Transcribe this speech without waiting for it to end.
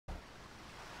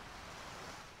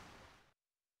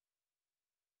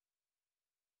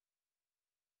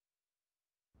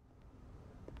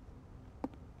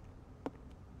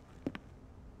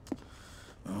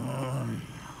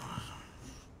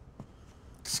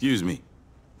Excuse me.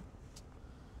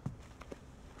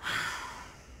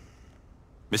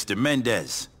 Mr.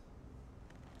 Mendez.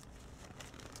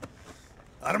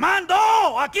 Armando,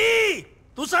 aquí!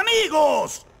 Tus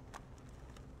amigos!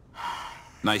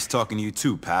 Nice talking to you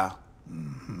too, pal.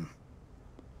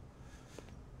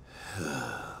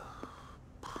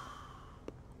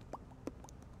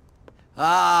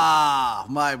 Ah,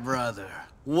 my brother.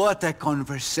 What a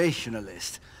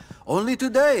conversationalist. Only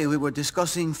today we were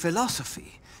discussing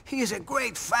philosophy. He is a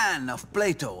great fan of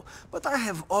Plato, but I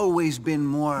have always been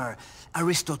more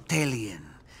Aristotelian.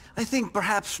 I think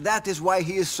perhaps that is why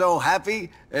he is so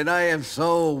happy, and I am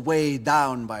so weighed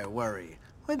down by worry.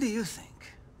 What do you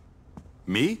think?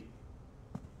 Me?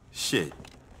 Shit.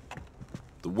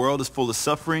 The world is full of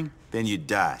suffering, then you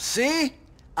die. See?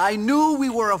 I knew we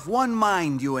were of one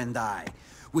mind, you and I.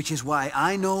 Which is why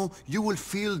I know you will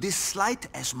feel this slight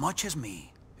as much as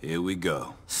me. Here we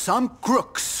go. Some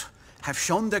crooks have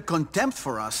shown their contempt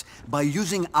for us by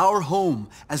using our home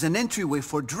as an entryway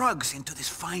for drugs into this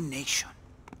fine nation.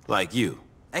 Like you.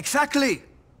 Exactly!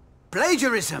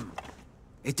 Plagiarism!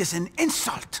 It is an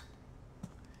insult!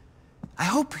 I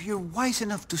hope you're wise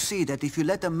enough to see that if you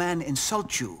let a man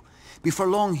insult you, before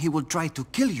long he will try to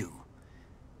kill you.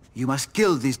 You must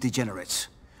kill these degenerates.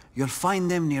 You'll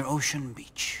find them near Ocean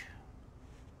Beach.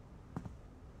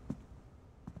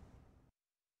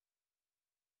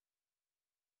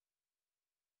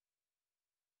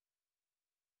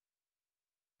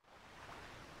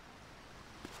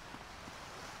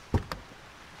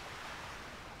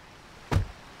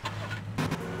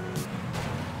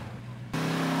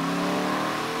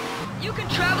 You can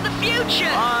travel the future!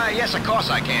 Ah, yes, of course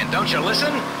I can. Don't you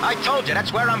listen? I told you,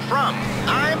 that's where I'm from.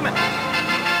 I'm the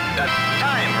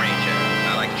Time Ranger.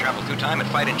 I like to travel through time and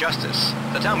fight injustice.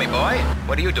 So tell me, boy,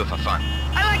 what do you do for fun?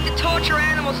 I like to torture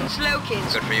animals and slow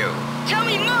kids. Good for you. Tell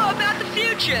me more about the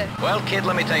future! Well, kid,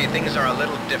 let me tell you, things are a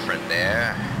little different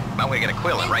there. I'm gonna get a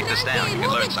quill and write this down. You can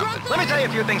learn something. Let me tell you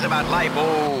a few things about life,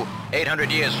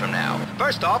 800 years from now.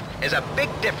 First off, there's a big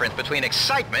difference between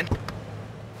excitement...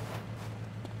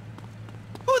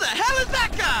 Who the hell is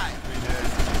that guy?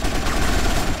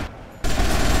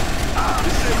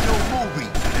 This ain't no movie,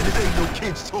 and this ain't no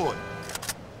kid's toy.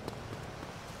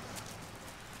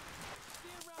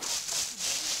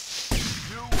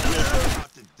 You're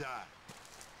about to die.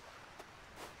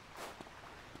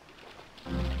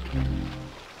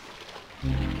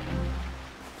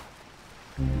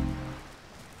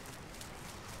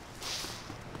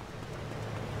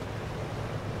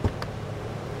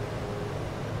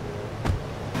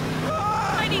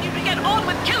 I need you to get on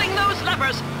with killing those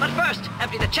lepers! But first,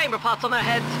 empty the chamber pots on their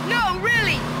heads. No,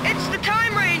 really! It's the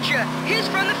Time Ranger! He's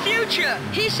from the future!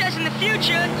 He says in the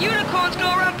future, unicorns go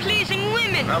around pleasing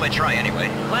women! Well, they try anyway.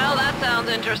 Well, that sounds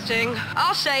interesting.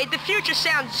 I'll say the future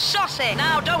sounds saucy.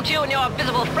 Now, don't you and your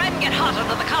invisible friend get hot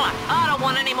under the collar. I don't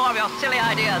want any more of your silly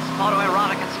ideas.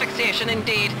 Autoerotic asphyxiation,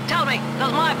 indeed. Tell me,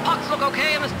 does my pox look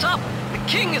okay in this top? The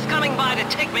king is coming by to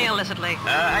take me illicitly.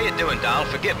 How you doing, doll?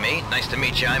 Forgive me. Nice to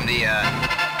meet you. I'm the,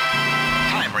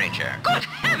 Time Ranger. Good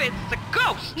heavens, the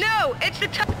ghost! No, it's the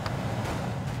time...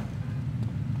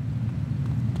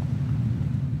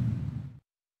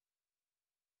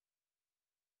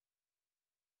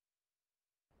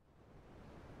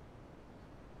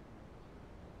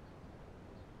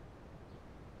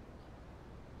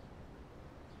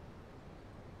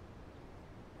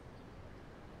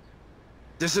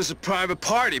 This is a private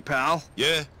party, pal.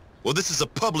 Yeah? Well, this is a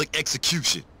public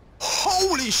execution.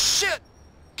 Holy shit!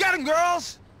 Get him,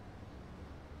 girls!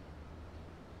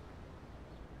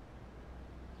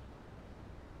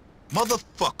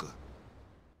 Motherfucker.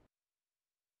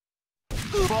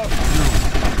 Fuck you.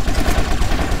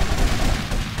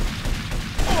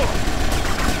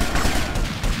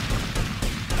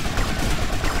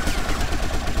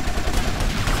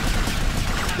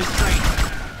 This train.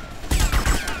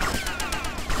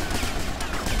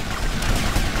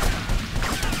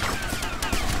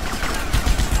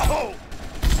 Oh!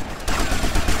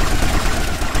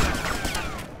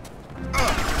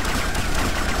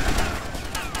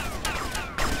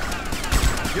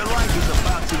 Your life is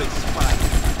about to expire.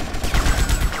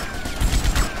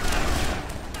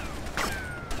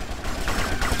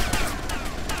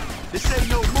 This ain't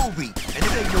no movie, and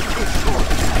it ain't no kid's toy.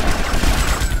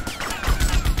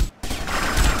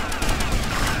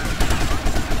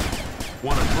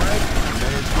 Wanna break?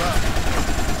 May as well.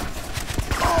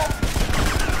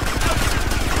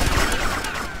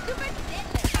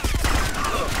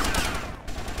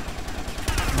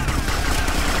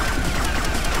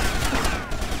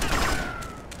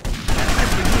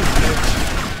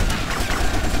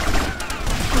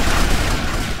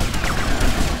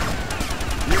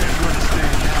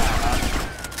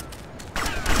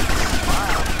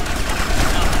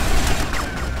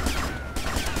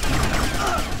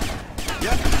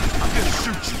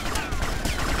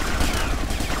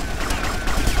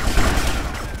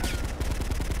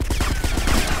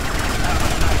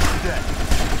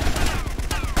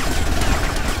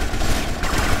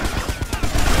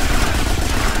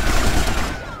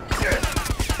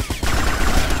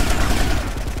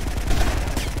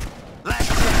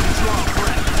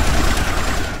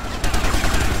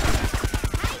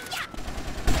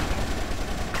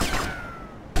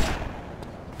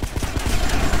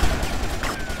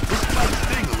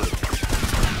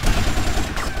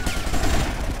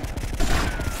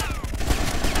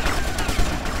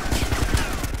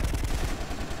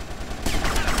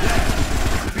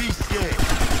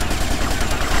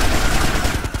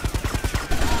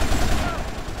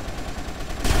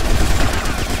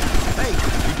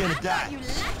 die. You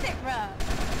left it rough.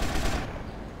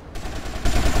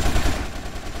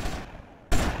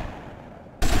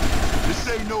 This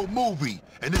ain't no movie,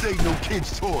 and this ain't no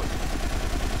kid's toy.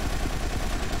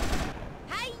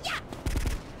 Hi-ya!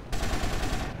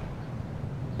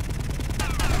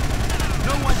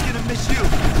 No one's gonna miss you.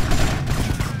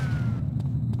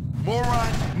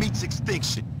 Moron meets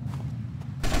extinction.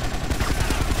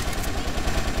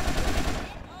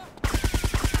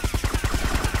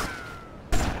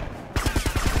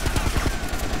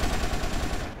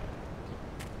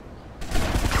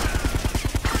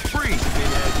 Freeze,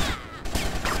 pinhead.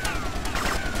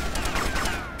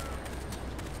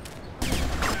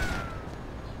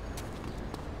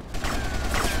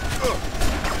 It's over.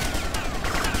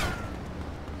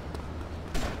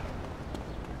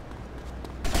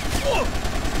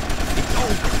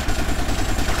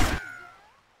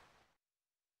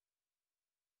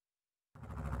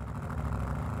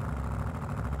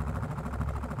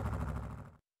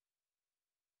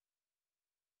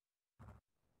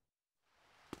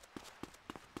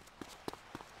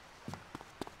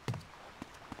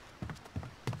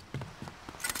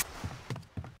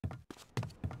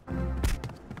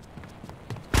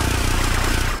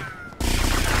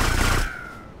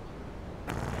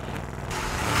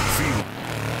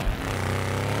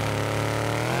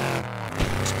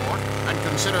 And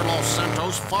consider Los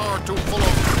Santos far too full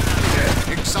of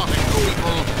exotic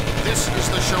people. This is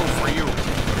the show for you.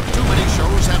 Too many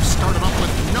shows have started off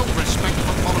with no respect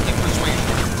for politic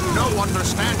persuasion, no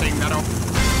understanding that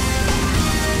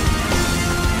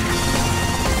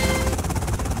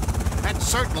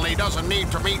certainly doesn't need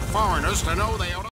to meet foreigners to know they ought to